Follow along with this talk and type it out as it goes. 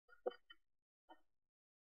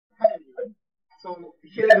So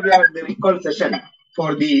here we have the recall session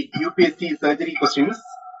for the UPSC surgery questions.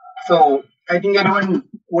 So I think everyone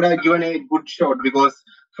would have given a good shot because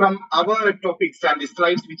from our topics and the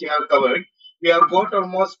slides which I have covered, we have got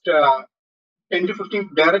almost 10 to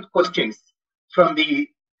 15 direct questions from the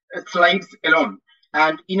slides alone.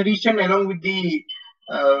 And in addition, along with the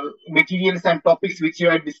materials and topics which you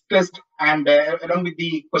have discussed and along with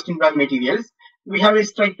the question bank materials, we have a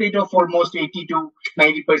strike rate of almost 80 to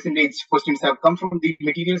 90% questions have come from the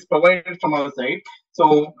materials provided from our side.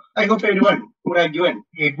 So I hope everyone would have given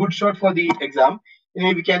a good shot for the exam.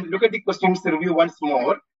 And we can look at the questions review once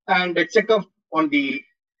more and check up on the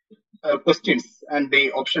questions and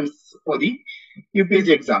the options for the UPSC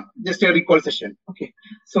exam. Just a recall session. Okay.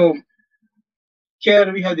 So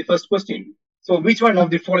here we have the first question. So which one of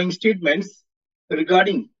the following statements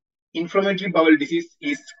regarding inflammatory bowel disease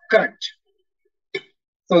is correct?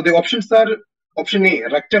 So the options are: option A,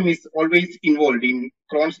 rectum is always involved in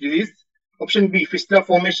Crohn's disease. Option B, fistula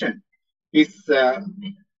formation is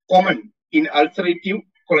common in ulcerative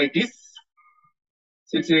colitis.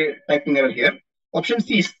 So it's a typing error here. Option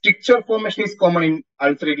C, stricture formation is common in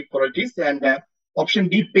ulcerative colitis. And option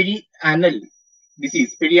D, perianal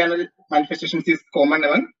disease. Perianal manifestations is common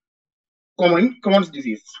in Crohn's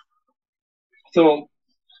disease. So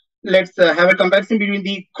let's have a comparison between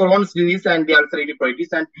the Crohn's disease and the ulcerative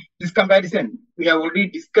colitis. And this comparison we have already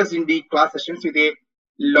discussed in the class sessions with a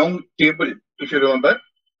long table, if you remember.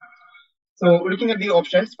 So looking at the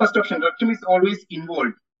options, first option, rectum is always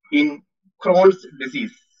involved in Crohn's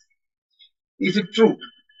disease. Is it true?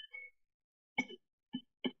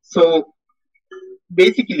 So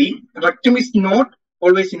basically, rectum is not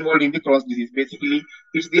always involved in the Crohn's disease. Basically,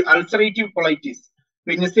 it's the ulcerative colitis.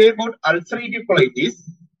 When you say about ulcerative colitis,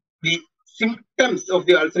 the symptoms of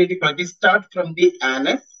the ulcerative colitis start from the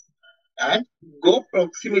anus and go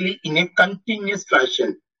proximally in a continuous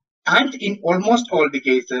fashion. And in almost all the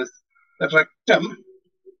cases, the rectum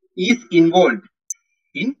is involved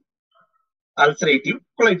in ulcerative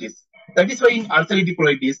colitis. That is why in ulcerative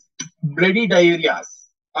colitis, bloody diarrheas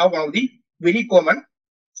are one of the very common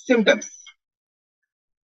symptoms.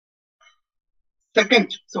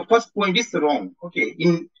 Second, so first point is wrong. Okay,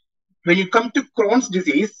 when you come to Crohn's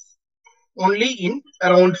disease, only in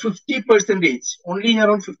around 50%, only in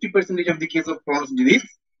around 50% of the case of Crohn's disease,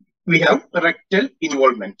 we have rectal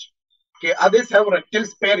involvement. Okay, others have rectal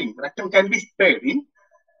sparing. Rectum can be spared in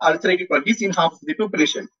ulcerative colitis in half of the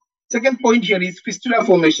population. Second point here is fistula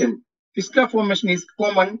formation. Fistula formation is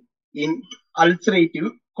common in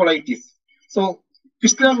ulcerative colitis. So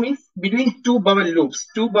fistula means between two bowel loops.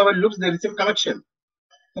 Two bowel loops, there is a connection.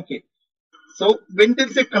 Okay. So when there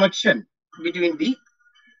is a connection between the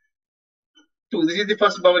two, this is the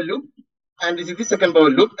first bowel loop and this is the second bowel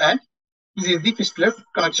loop and this is the fistula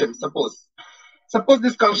connection. Suppose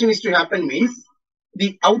this connection is to happen means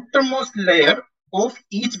the outermost layer of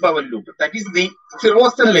each bowel loop, that is the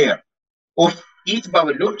serosal layer of each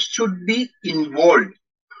bowel loop, should be involved.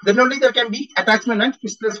 Then only there can be attachment and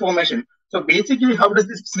fistula formation. So basically, how does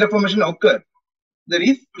this fistula formation occur? There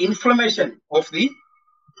is inflammation of the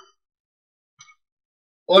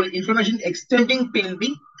inflammation extending till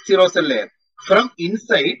the serosal layer. From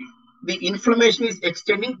inside, the inflammation is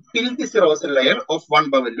extending till the serosal layer of one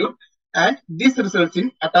bowel loop, and this results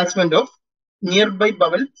in attachment of nearby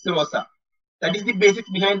bowel serosa. That is the basics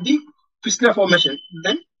behind the fistula formation.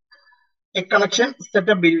 Then a connection set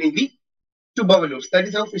up between the two bowel loops. That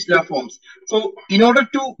is how fistula forms. So in order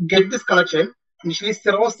to get this connection, initially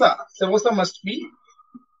serosa must be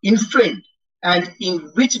inflamed. And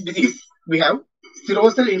in which disease we have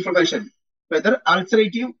serosal inflammation, whether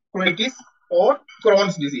ulcerative colitis or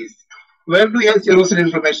Crohn's disease. Where do we have serosal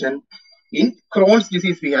inflammation? In Crohn's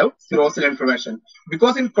disease we have serosal inflammation.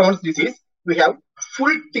 Because in Crohn's disease we have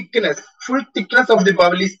full thickness of the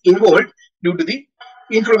bowel is involved due to the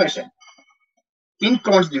inflammation. In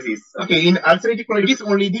Crohn's disease, okay, in ulcerative colitis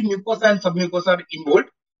only the mucosa and submucosa are involved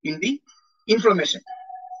in the inflammation.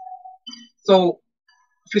 So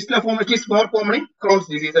fistula formation is more common in Crohn's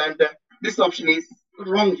disease, and this option is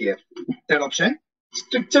wrong here. Third option,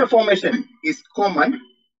 stricture formation is common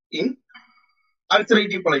in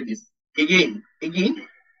ulcerative colitis. Again,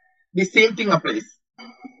 the same thing applies.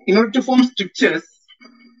 In order to form strictures,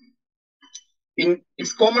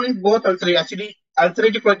 it's common in both ulcerative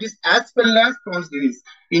colitis as well as Crohn's disease.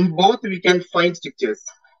 In both we can find strictures.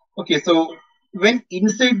 Okay, so when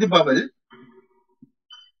inside the bowel,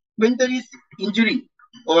 when there is injury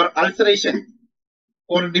or ulceration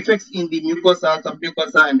or defects in the mucosa,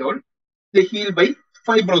 submucosa and all, they heal by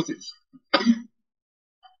fibrosis.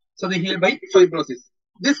 So they heal by fibrosis.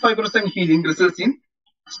 This fibrosis healing results in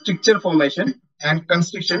stricture formation and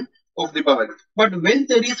constriction of the bowel. But when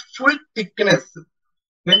there is full thickness,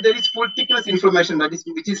 inflammation, that is,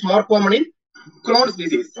 which is more common in Crohn's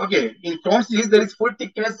disease. Okay, in Crohn's disease, there is full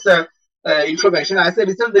thickness inflammation. As a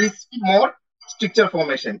result, there is more stricture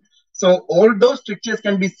formation. So all those strictures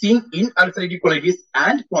can be seen in ulcerative colitis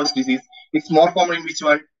and Crohn's disease. It's more common in which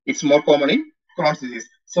one? It's more common in Crohn's disease.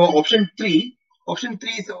 So option 3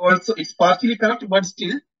 is also, it's partially correct, but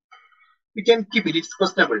still we can keep it. It's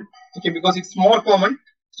questionable. Okay, because it's more common.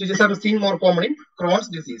 Strictures are seen more common in Crohn's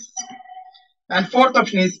disease. And fourth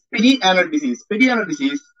option is perianal disease. Perianal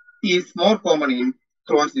disease is more common in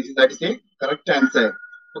Crohn's disease. That is a correct answer.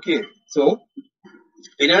 Okay, so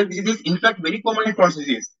perianal disease is in fact very common in Crohn's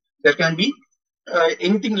disease. There can be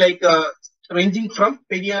anything like ranging from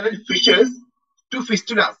perianal fissures to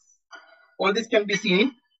fistulas. All this can be seen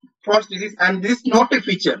in Crohn's disease, and this is not a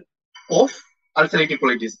feature of ulcerative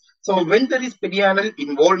colitis. So when there is perianal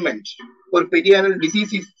involvement or perianal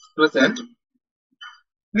disease is present,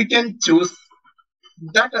 we can choose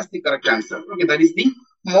that as the correct answer. Okay, that is the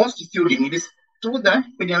most suiting. It is true that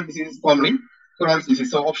perianal disease is common in Crohn's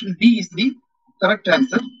disease. So option D is the correct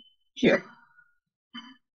answer here.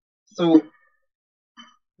 So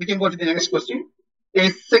we can go to the next question. A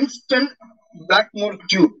Sengston Blackmore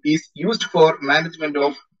tube is used for management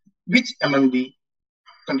of which among the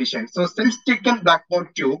conditions? So Sengston Blackmore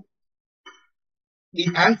tube, the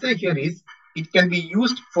answer here is it can be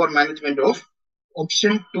used for management of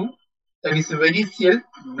option 2, that is variceal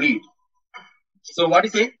bleed. So what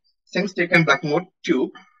is a Sengston Blackmore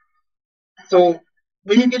tube? So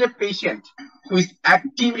when you get a patient who is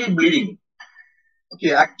actively bleeding,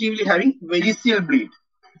 okay, actively having variceal bleed,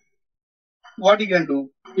 what you can do?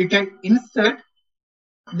 You can insert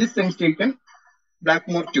this Sengston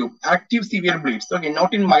Blackmore tube, active severe bleeds. Okay,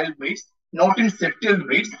 not in mild bleeds, not in septal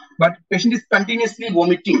bleeds, but patient is continuously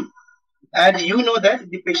vomiting, and you know that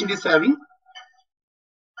the patient is having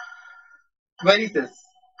varices,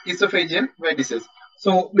 esophageal varices.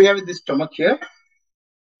 So we have this stomach here,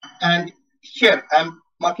 and here I am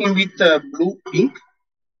marking with blue ink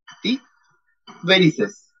the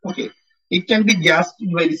varices. Okay, it can be gastric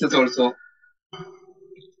varices also,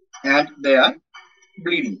 and they are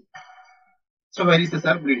bleeding. So varices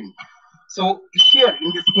are bleeding. So here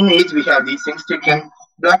in this image we have the Sengston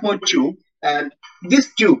Blackmore tube, and this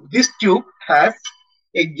tube has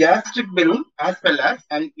a gastric balloon as well as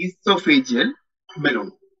an esophageal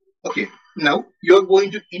balloon. Okay, now you are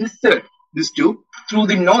going to insert this tube through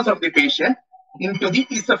the nose of the patient into the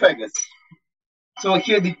esophagus. So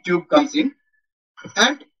here the tube comes in,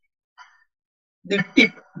 and the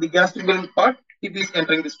tip, the gastric balloon part, tip is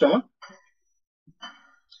entering the stomach.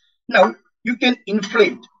 Now you can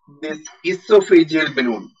inflate this esophageal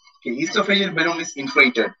balloon. Okay, esophageal balloon is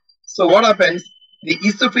inflated. So what happens? The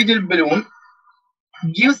esophageal balloon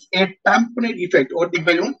gives a tamponade effect, or the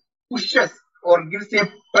balloon pushes or gives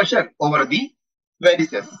a pressure over the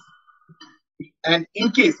varices. And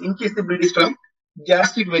in case the bleed is from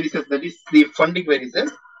gastric varices, that is the fundic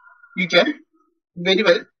varices, you can very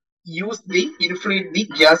well inflate the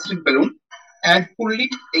gastric balloon and pull it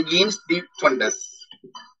against the fundus.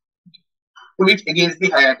 Pull it against the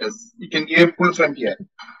hiatus. You can give a pull from here.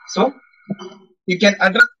 So you can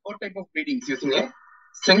address all type of bleedings using a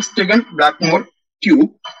Sengston Blackmore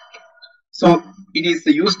tube. So it is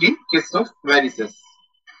used in case of varices.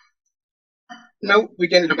 Now we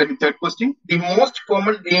can look at the third question. The most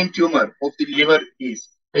common brain tumor of the liver is,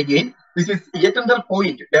 again, this is yet another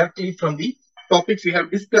point directly from the topics we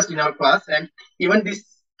have discussed in our class, and even this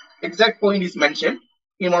exact point is mentioned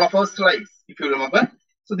in one of our slides, if you remember.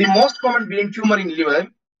 So the most common brain tumor in liver,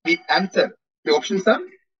 the answer, the options are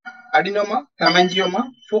adenoma, hemangioma,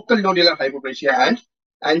 focal nodular hypoplasia, and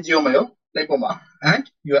angiomyolipoma. And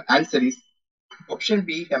your answer is option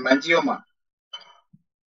B, hemangioma.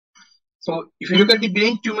 So if you look at the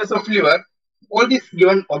brain tumors of liver, all these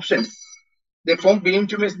given options, they form brain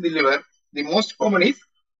tumors in the liver. The most common is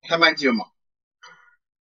hemangioma.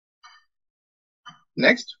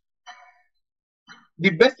 Next,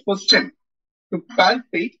 the best position to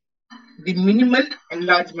palpate the minimal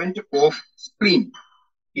enlargement of spleen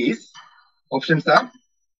is, options are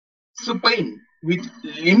supine with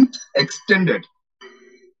limbs extended.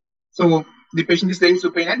 So the patient is laying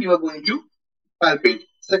supine and you are going to palpate.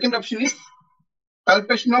 Second option is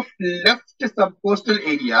palpation of left subcostal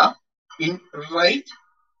area in right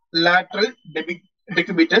lateral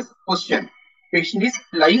decubitus position. Patient is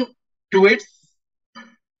lying towards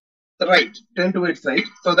the right, turn towards right,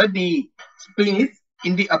 so that the spleen is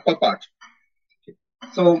in the upper part. Okay.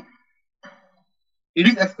 So it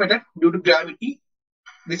is expected due to gravity,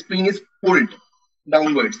 the spleen is pulled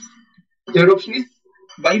downwards. Third option is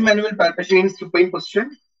bimanual palpation in supine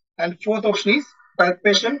position. And fourth option is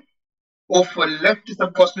palpation of left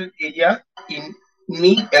subcostal area in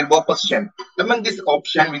knee elbow position. Among this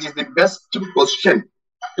option, which is the best position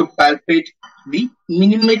to palpate the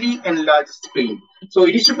minimally enlarged spleen. So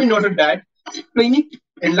it should be noted that splenic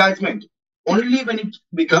enlargement only when it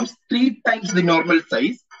becomes 3 times the normal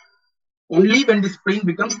size, only when the spleen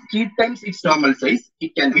becomes 3 times its normal size,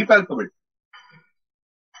 it can be palpable.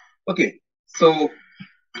 Okay, so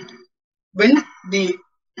when the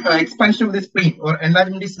expansion of the spleen or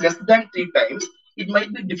enlargement is less than 3 times, it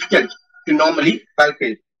might be difficult to normally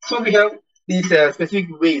palpate. So we have these specific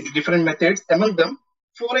ways, different methods. Among them,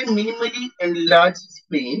 for a minimally enlarged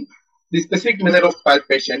spleen, the specific method of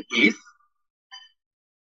palpation is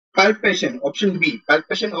palpation, option B,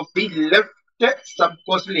 palpation of the left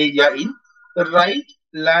subcostal area in the right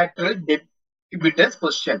lateral decubitus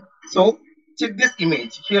position. So check this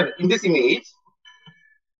image. Here in this image,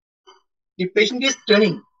 the patient is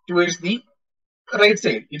turning towards the right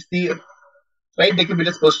side. It's the right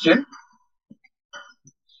decubitus position.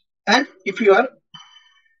 And if you are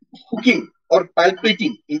hooking or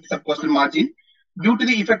palpating in the subcostal margin, due to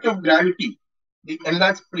the effect of gravity, the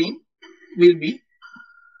enlarged spleen will be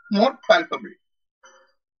more palpable.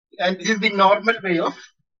 And this is the normal way of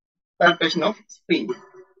palpation of spleen.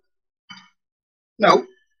 Now,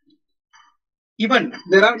 even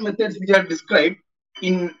there are methods which are described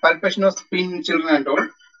in palpation of spleen in children and all,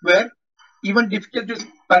 where even difficult to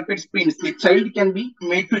palpate spleens, the child can be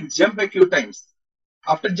made to jump a few times.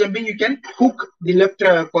 After jumping, you can hook the left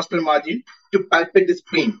costal margin to palpate the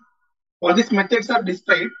spleen. All these methods are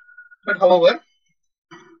described, but however,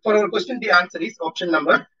 for our question, the answer is option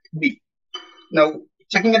number B. Now,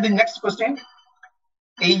 checking at the next question,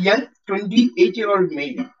 a young 28-year-old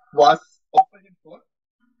male was operated for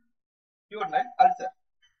duodenal ulcer.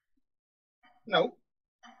 Now,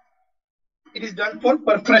 it is done for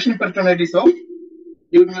perforation peritonitis of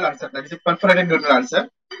duodenal ulcer, that is a perforated duodenal ulcer.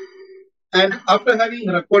 And after having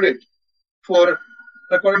recorded well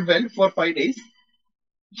for 5 days,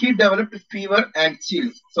 he developed fever and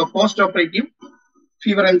chills. So post-operative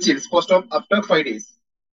fever and chills post-op after 5 days.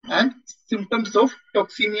 And symptoms of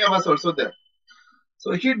toxemia was also there.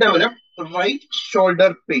 So he developed right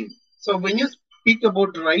shoulder pain. So when you speak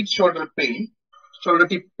about right shoulder pain, shoulder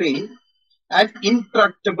tip pain, and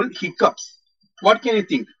intractable hiccups, what can you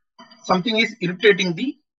think? Something is irritating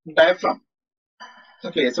the diaphragm.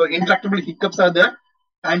 Okay, so intractable hiccups are there,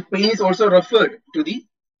 and pain is also referred to the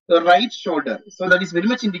right shoulder. So that is very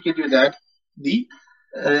much indicative that the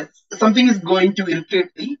something is going to irritate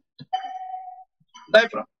the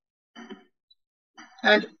diaphragm.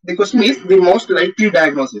 And the question is the most likely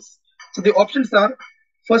diagnosis. So the options are,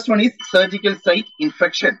 first one is surgical site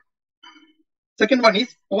infection. Second one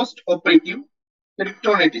is post-operative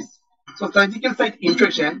peritonitis. So surgical site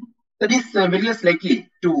infection, that is very less likely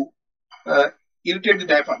to irritate the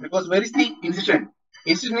diaphragm, because where is the incision?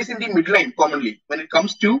 Incision is in the midline commonly. When it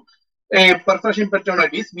comes to a perforation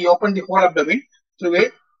peritonitis, we open the whole abdomen through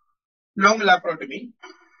a long laparotomy,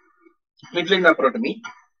 midline laparotomy.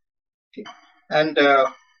 Okay. And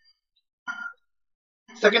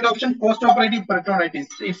second option, post-operative peritonitis.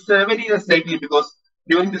 It's very less likely because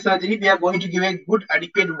during the surgery, we are going to give a good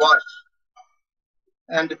adequate wash.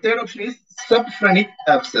 And the third option is subphrenic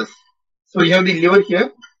abscess. So you have the liver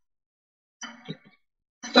here.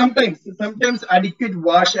 Sometimes adequate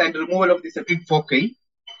wash and removal of the septic foci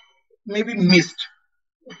may be missed.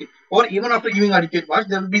 Okay. Or even after giving adequate wash,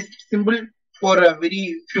 there will be simple or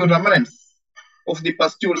very few remnants of the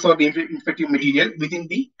pustules or the infective material within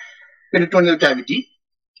the peritoneal cavity.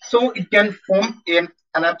 So it can form an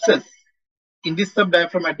abscess in this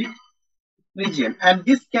subdiaphragmatic region. And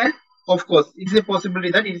this can, of course, it's a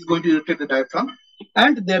possibility that it is going to irritate the diaphragm.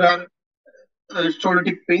 And there are shoulder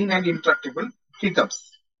tip pain and intractable hiccups.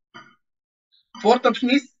 Fourth option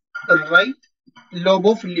is right lobe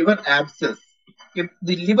of liver abscess. If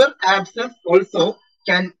the liver abscess also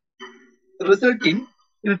can result in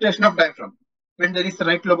irritation of diaphragm when there is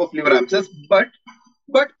right lobe of liver abscess, but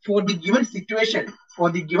for the given situation, for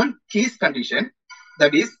the given case condition,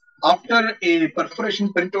 that is after a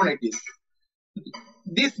perforation peritonitis,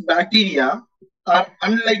 these bacteria are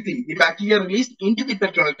unlikely, the bacteria released into the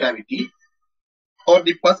peritoneal cavity or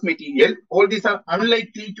the pus material, all these are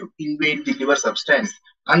unlikely to invade the liver substance.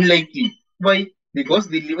 Unlikely. Why? Because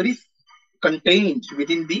the liver is contained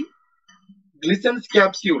within the Glissen's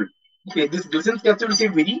capsule. Okay, this Glissen's capsule is a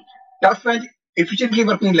very tough and efficiently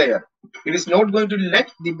working layer. It is not going to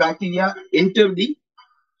let the bacteria enter the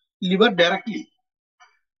liver directly.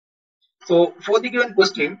 So for the given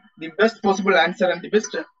question, the best possible answer and the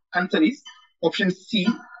best Answer is option C,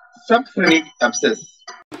 subphrenic abscess.